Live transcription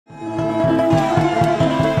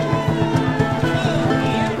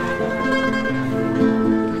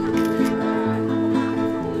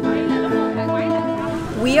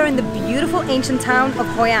beautiful ancient town of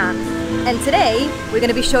Hoi An. And today we're going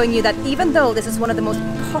to be showing you that even though this is one of the most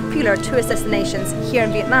popular tourist destinations here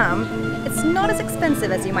in Vietnam, it's not as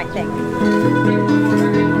expensive as you might think.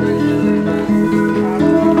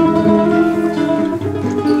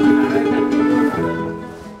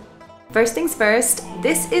 First things first,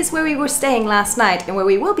 this is where we were staying last night and where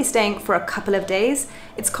we will be staying for a couple of days.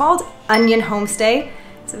 It's called Onion Homestay.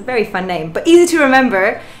 It's a very fun name, but easy to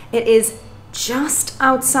remember. It is just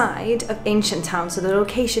outside of Ancient Town, so the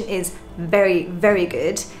location is very, very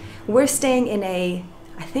good. We're staying in a,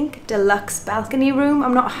 I think, deluxe balcony room.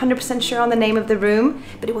 I'm not 100% sure on the name of the room,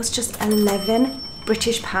 but it was just 11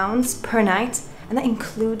 British pounds per night, and that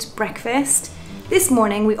includes breakfast. This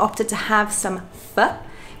morning we opted to have some pho,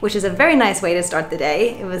 which is a very nice way to start the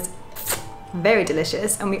day. It was very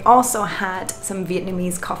delicious, and we also had some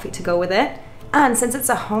Vietnamese coffee to go with it. And since it's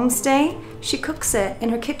a homestay, she cooks it in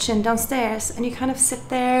her kitchen downstairs, and you kind of sit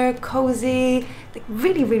there, cozy, like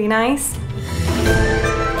really, really nice.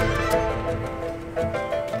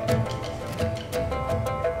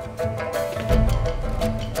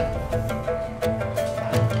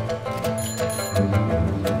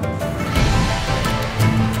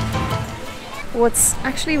 What's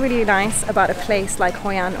actually really nice about a place like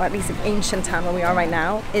Hoi An, or at least an ancient town where we are right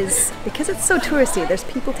now, is because it's so touristy, there's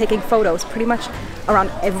people taking photos pretty much around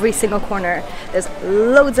every single corner. There's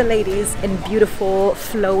loads of ladies in beautiful,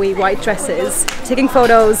 flowy white dresses taking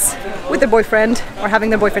photos with their boyfriend or having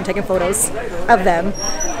their boyfriend taking photos of them.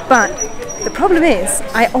 But the problem is,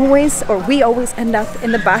 we always end up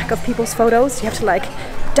in the back of people's photos. You have to like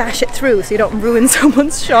dash it through so you don't ruin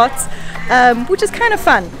someone's shots, which is kind of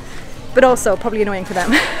fun. But also probably annoying for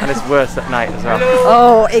them. And it's worse at night as well.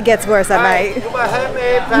 Oh, it gets worse at night.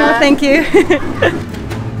 No, thank you.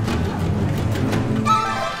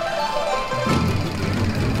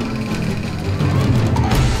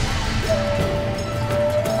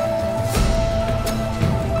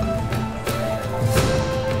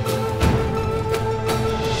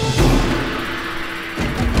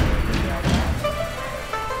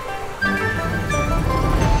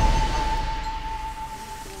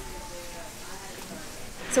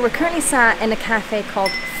 So we're currently sat in a cafe called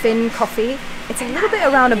Finn Coffee. It's a little bit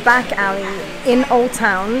around a back alley in Old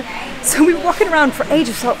Town. So we were walking around for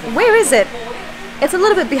ages, so where is it? It's a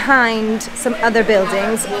little bit behind some other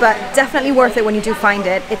buildings, but definitely worth it when you do find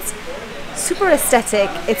it. It's super aesthetic.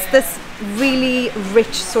 It's this really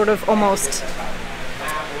rich sort of almost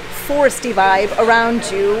foresty vibe around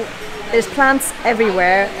you. There's plants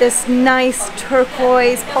everywhere. This nice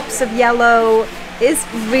turquoise, pops of yellow. Is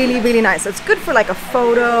really, really nice. So it's good for like a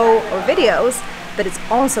photo or videos, but it's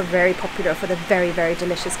also very popular for the very, very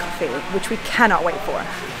delicious coffee, which we cannot wait for.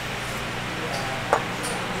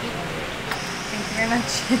 Thank you very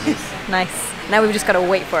much. Nice. Now we've just got to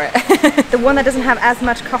wait for it. The one that doesn't have as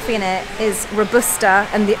much coffee in it is Robusta,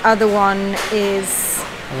 and the other one is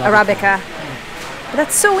Arabica. But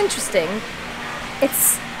that's so interesting.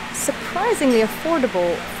 It's surprisingly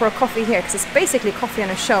affordable for a coffee here, because it's basically coffee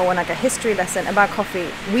on a show and like a history lesson about coffee.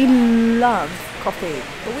 We love coffee,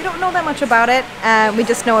 but we don't know that much about it. We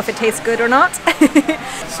just know if it tastes good or not.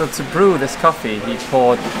 So to brew this coffee, he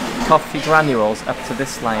poured coffee granules up to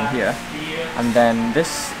this line here, and then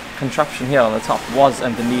this contraption here on the top was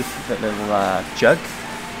underneath the little jug,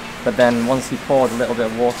 but then once he poured a little bit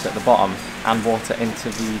of water at the bottom and water into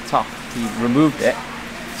the top, he removed it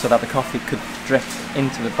so that the coffee could drip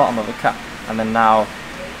into the bottom of the cup, and then now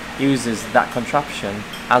uses that contraption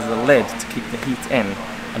as the lid to keep the heat in,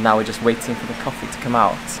 and now we're just waiting for the coffee to come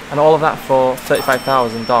out. And all of that for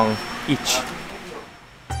 35,000 dong each.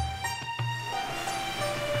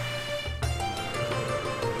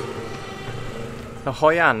 Now,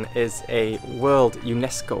 Hoi An is a World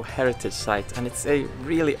UNESCO Heritage Site, and it's a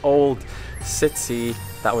really old city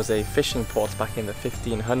that was a fishing port back in the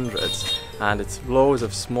 1500s, and it's loads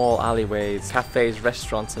of small alleyways, cafes,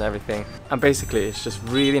 restaurants and everything, and basically it's just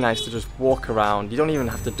really nice to just walk around. You don't even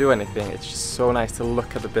have to do anything, it's just so nice to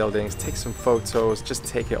look at the buildings, take some photos, just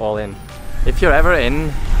take it all in. If you're ever in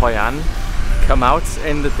Hoi An, come out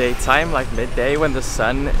in the daytime, like midday, when the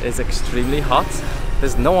sun is extremely hot.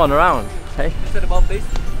 There's no one around. Hey? Is that about please?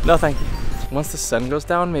 No, thank you. Once the sun goes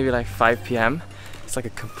down, maybe like 5 p.m, it's like a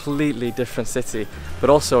completely different city, but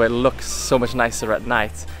also it looks so much nicer at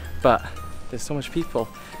night. But there's so much people.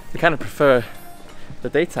 We kind of prefer the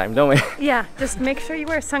daytime, don't we? Yeah, just make sure you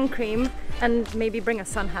wear sun cream and maybe bring a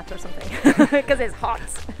sun hat or something, because it's hot.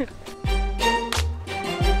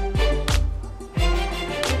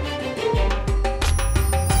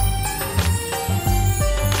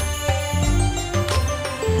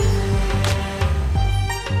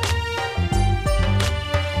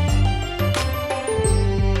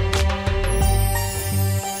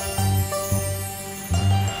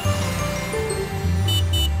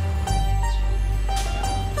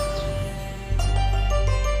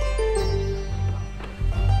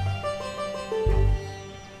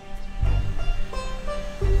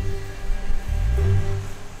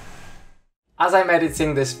 As I'm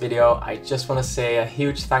editing this video, I just want to say a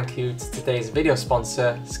huge thank you to today's video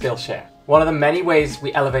sponsor, Skillshare. One of the many ways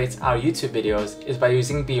we elevate our YouTube videos is by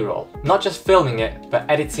using B-roll. Not just filming it, but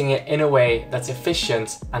editing it in a way that's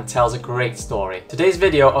efficient and tells a great story. Today's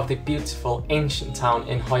video of the beautiful ancient town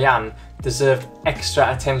in Hoi An deserved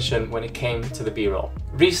extra attention when it came to the B-roll.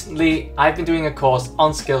 Recently, I've been doing a course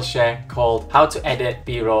on Skillshare called How to Edit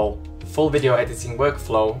B-roll Full Video Editing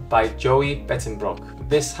Workflow by Joey Bettenbrook.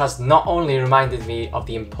 This has not only reminded me of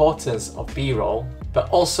the importance of B-roll, but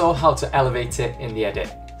also how to elevate it in the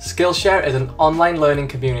edit. Skillshare is an online learning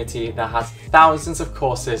community that has thousands of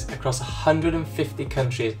courses across 150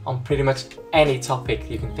 countries on pretty much any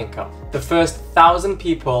topic you can think of. The first 1,000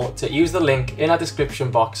 people to use the link in our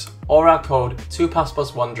description box or our code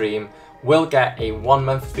 2passports1dream will get a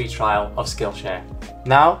 1-month free trial of Skillshare.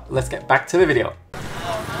 Now, let's get back to the video.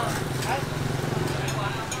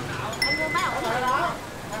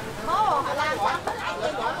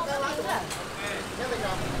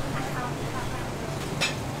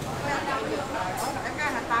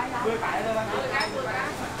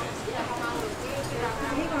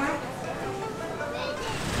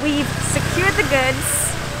 We've secured the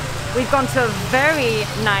goods. We've gone to a very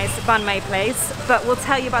nice banh mi place, but we'll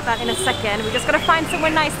tell you about that in a second. We just gotta find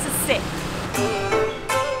somewhere nice to sit.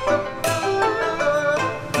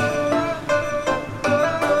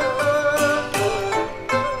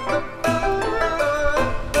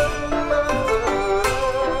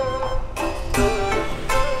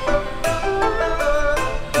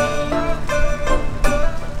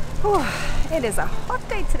 It is a hot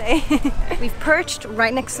day today. We've perched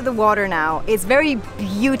right next to the water now. It's very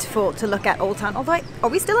beautiful to look at Old Town. Although, are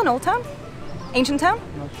we still in Old Town? Ancient Town?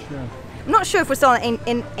 Not sure. I'm not sure if we're still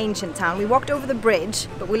in Ancient Town. We walked over the bridge,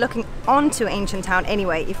 but we're looking onto Ancient Town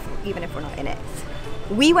anyway, even if we're not in it.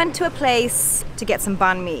 We went to a place to get some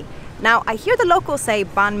banh mi. Now, I hear the locals say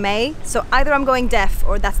banh mi, so either I'm going deaf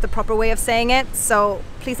or that's the proper way of saying it, so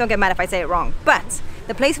please don't get mad if I say it wrong. But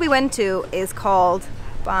the place we went to is called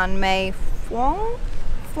Banh mi Phuong?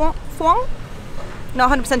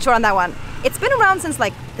 Not 100% sure on that one. It's been around since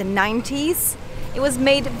like the 90s. It was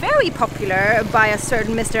made very popular by a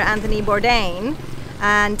certain Mr. Anthony Bourdain,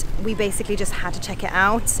 and we basically just had to check it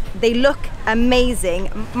out. They look amazing.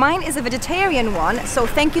 Mine is a vegetarian one, so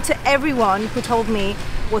thank you to everyone who told me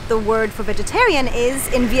what the word for vegetarian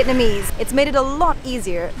is in Vietnamese. It's made it a lot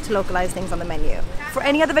easier to localize things on the menu. For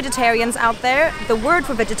any other vegetarians out there, the word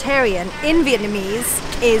for vegetarian in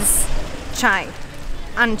Vietnamese is chai,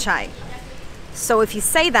 an chai. So if you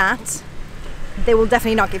say that, they will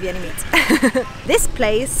definitely not give you any meat. This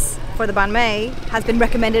place for the banh mi has been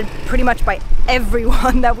recommended pretty much by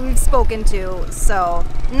everyone that we've spoken to, so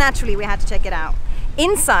naturally we had to check it out.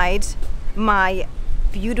 Inside my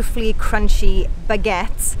beautifully crunchy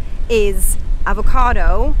baguette is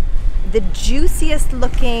avocado, the juiciest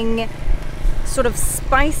looking, sort of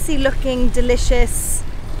spicy looking, delicious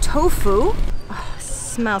tofu. Oh,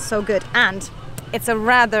 smells so good, and it's a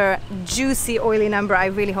rather juicy, oily number. I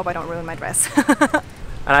really hope I don't ruin my dress.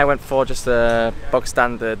 And I went for just a bog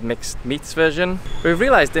standard mixed meats version. We've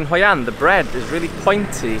realised in Hoi An the bread is really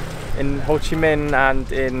pointy. In Ho Chi Minh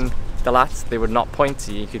and in Dalat they were not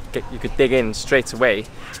pointy. You could dig in straight away.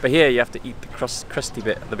 But here you have to eat the crusty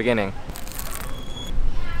bit at the beginning.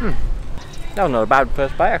 That was not a bad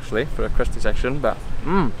first bite actually for a crusty section, but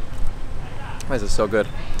this is so good.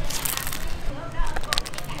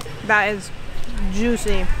 That is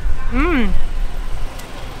juicy.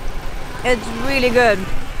 It's really good.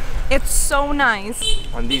 It's so nice.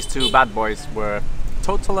 And these two bad boys were a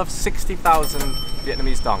total of 60,000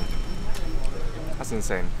 Vietnamese dong. That's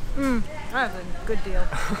insane. That's a good deal.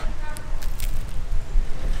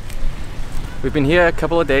 We've been here a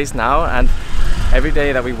couple of days now, and every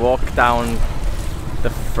day that we walk down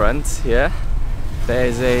the front here,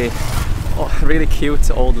 there's a really cute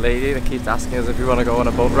old lady that keeps asking us if we want to go on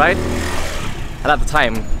a boat ride. And at the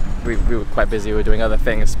time, we were quite busy, we were doing other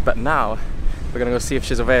things, but now we're going to go see if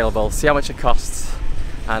she's available, see how much it costs,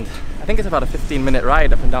 and I think it's about a 15-minute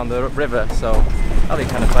ride up and down the river, so that'll be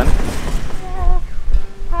kind of fun.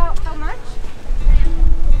 How much?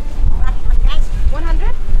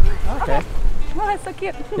 100? Okay. Oh, that's so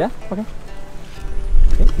cute. Yeah? Okay.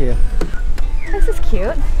 Thank you. This is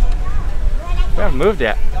cute. We haven't moved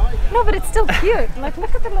yet. No, but it's still cute. Like,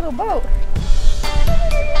 look at the little boat.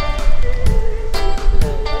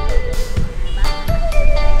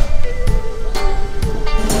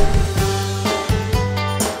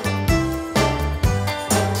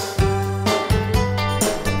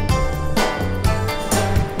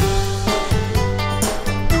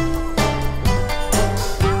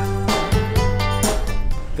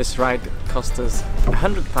 This ride cost us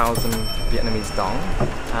 100,000 Vietnamese dong,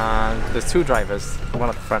 and there's two drivers, one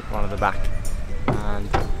at the front, one at the back, and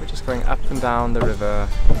we're just going up and down the river.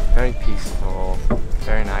 Very peaceful,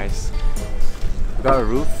 very nice. We've got a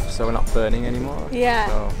roof, so we're not burning anymore. Yeah,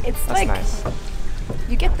 so it's that's like nice.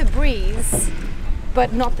 You get the breeze,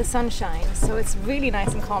 but not the sunshine, so it's really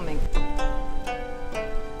nice and calming.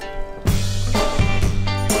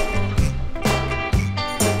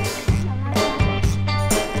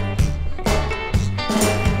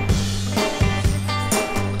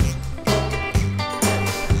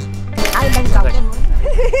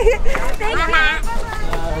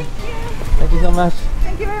 Thank you so much.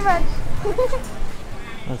 Thank you very much.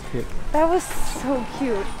 That's cute. That was so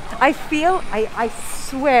cute. I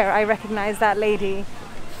swear I recognize that lady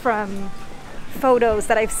from photos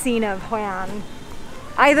that I've seen of Hoi An.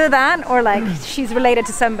 Either that or like she's related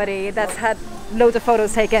to somebody that's had loads of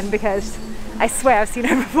photos taken, because I swear I've seen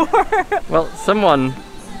her before. Well, someone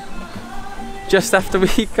just after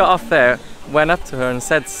we got off there went up to her and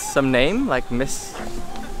said some name, like Miss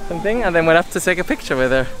something, and then went up to take a picture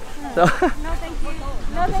with her. So No, thank you.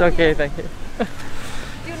 No, it's okay, thank you.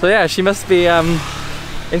 So yeah, she must be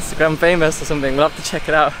Instagram famous or something. We'll have to check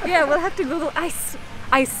it out. Yeah, we'll have to Google.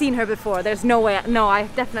 I've seen her before. There's no way. No, I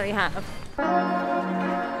definitely have.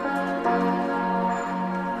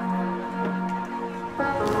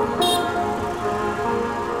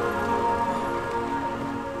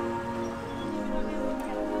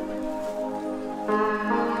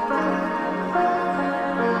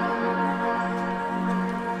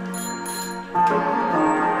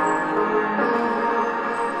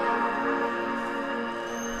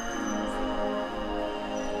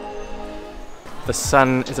 The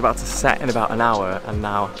sun is about to set in about an hour, and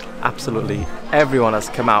now absolutely everyone has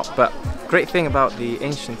come out. But great thing about the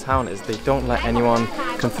ancient town is they don't let anyone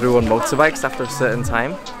come through on motorbikes after a certain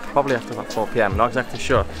time, probably after about 4 p.m, not exactly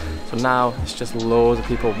sure. So now it's just loads of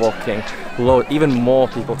people walking, even more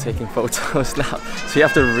people taking photos now. So you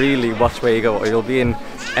have to really watch where you go, or you'll be in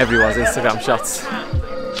everyone's Instagram shots.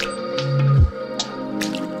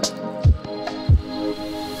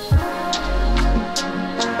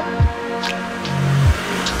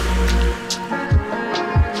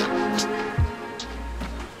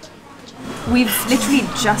 We've literally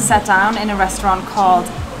just sat down in a restaurant called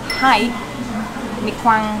Hai Mi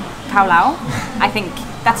Quang Khao Lao. I think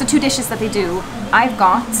that's the two dishes that they do. I've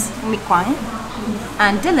got Mi Quang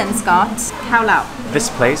and Dylan's got Khao Lao. This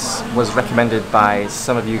place was recommended by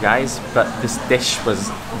some of you guys, but this dish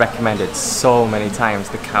was recommended so many times,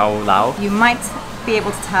 the Khao Lao. You might be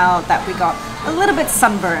able to tell that we got a little bit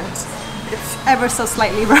sunburned. It's ever so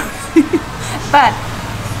slightly rosy, but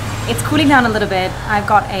it's cooling down a little bit. I've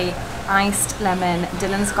got a iced lemon.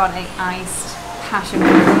 Dylan's got a iced passion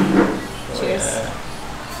fruit. Cheers.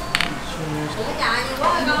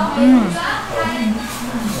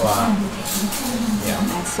 Wow.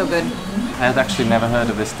 It's so good. I had actually never heard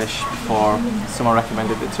of this dish before someone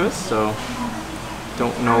recommended it to us, so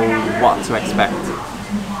don't know what to expect.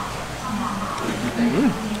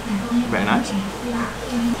 Very nice.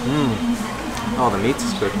 Oh, the meat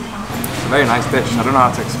is good. It's a very nice dish. I don't know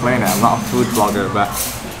how to explain it. I'm not a food blogger, but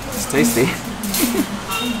it's tasty.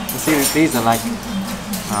 You see, these are like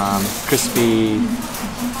crispy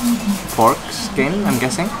pork skin, I'm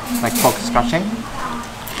guessing, like pork scratching.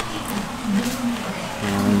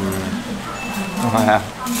 Oh yeah,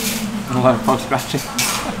 a lot of pork scratching.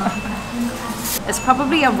 There's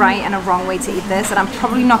probably a right and a wrong way to eat this, and I'm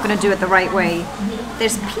probably not going to do it the right way.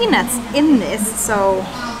 There's peanuts in this, so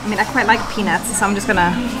I mean I quite like peanuts, so I'm just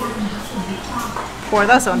gonna pour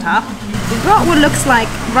those on top. We've got what looks like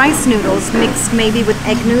rice noodles mixed maybe with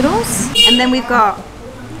egg noodles, and then we've got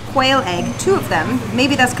quail egg, 2 of them.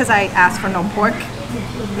 Maybe that's because I asked for no pork.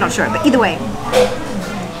 I'm not sure, but either way.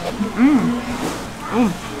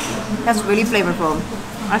 That's really flavorful.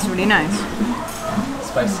 That's really nice.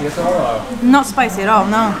 Spicy at all? Or? Not spicy at all,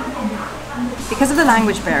 no. Because of the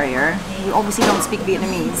language barrier, we obviously don't speak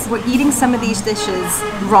Vietnamese. We're eating some of these dishes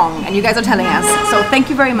wrong, and you guys are telling us, so thank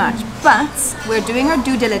you very much. But we're doing our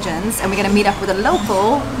due diligence, and we're gonna meet up with a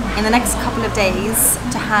local in the next couple of days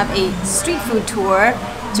to have a street food tour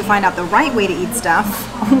to find out the right way to eat stuff,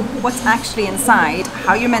 what's actually inside,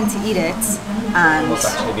 how you're meant to eat it, and what's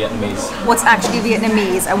actually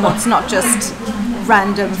Vietnamese and what's not just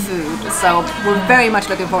random food. So we're very much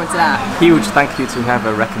looking forward to that. Huge thank you to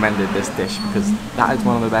whoever recommended this dish, because that is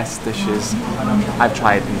one of the best dishes I've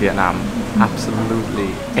tried in Vietnam.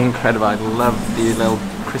 Absolutely incredible. I love the little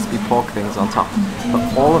crispy pork things on top.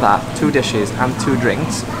 But all of that, 2 dishes and 2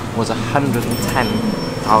 drinks, was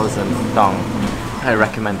 110,000 dong. I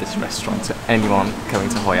recommend this restaurant to anyone coming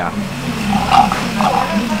to Hoi An.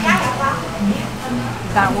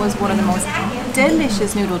 That was one of the most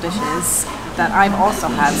delicious noodle dishes that I've also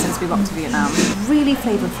had since we got to Vietnam. Really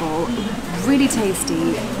flavorful, really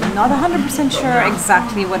tasty. Not 100% sure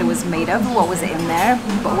exactly what it was made of, what was in there,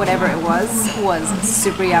 but whatever it was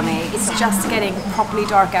super yummy. It's just getting properly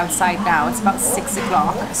dark outside now. It's about 6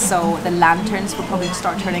 o'clock, so the lanterns will probably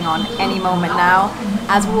start turning on any moment now.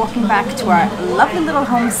 As we're walking back to our lovely little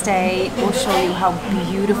homestay, we'll show you how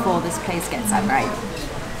beautiful this place gets at night.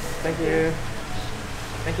 Thank you.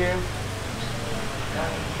 Thank you.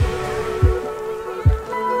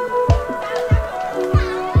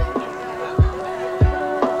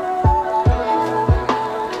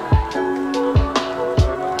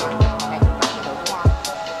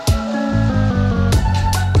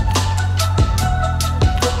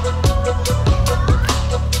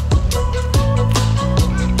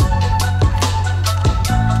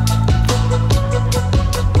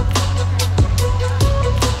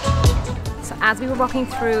 As we were walking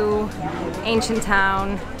through Ancient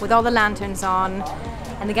Town with all the lanterns on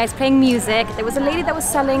and the guys playing music, there was a lady that was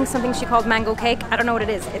selling something she called mango cake. I don't know what it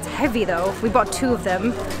is. It's heavy though. We bought 2 of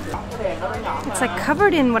them. It's like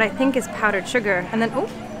covered in what I think is powdered sugar. And then, oh,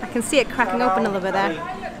 I can see it cracking open a little bit there.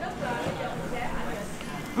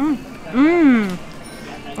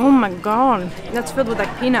 Oh my god. That's filled with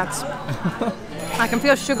like peanuts. I can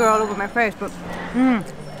feel sugar all over my face, but I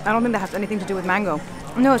don't think that has anything to do with mango.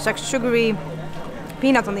 No, it's like sugary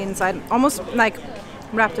peanuts on the inside, almost like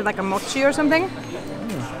wrapped in like a mochi or something.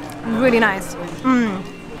 Really nice.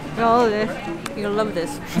 All this. You'll love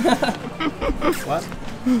this. What?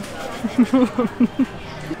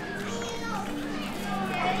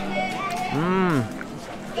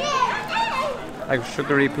 Like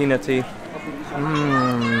sugary peanutty.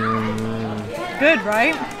 Good,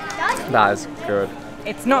 right? That is good.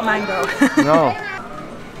 It's not mango. No.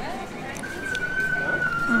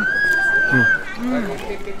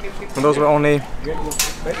 And those were only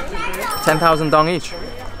 10,000 dong each.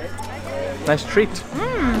 Nice treat.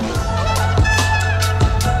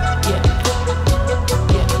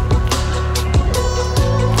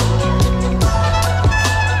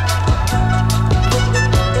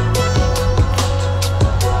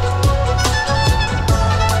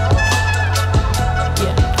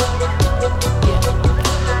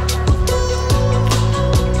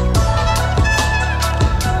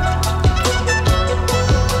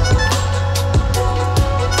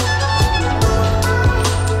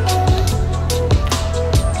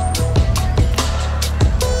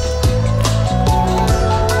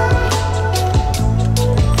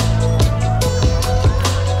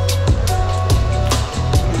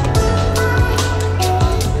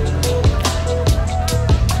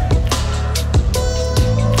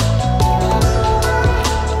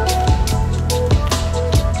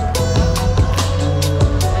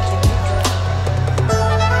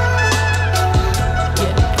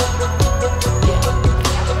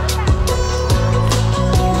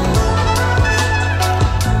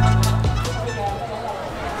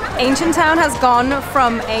 Ancient Town has gone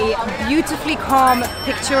from a beautifully calm,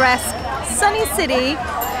 picturesque, sunny city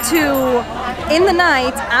to, in the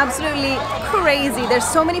night, absolutely crazy. There's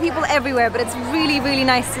so many people everywhere, but it's really, really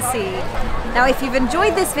nice to see. Now, if you've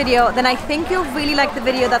enjoyed this video, then I think you'll really like the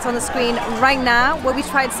video that's on the screen right now, where we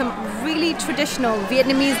tried some really traditional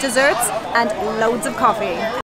Vietnamese desserts and loads of coffee.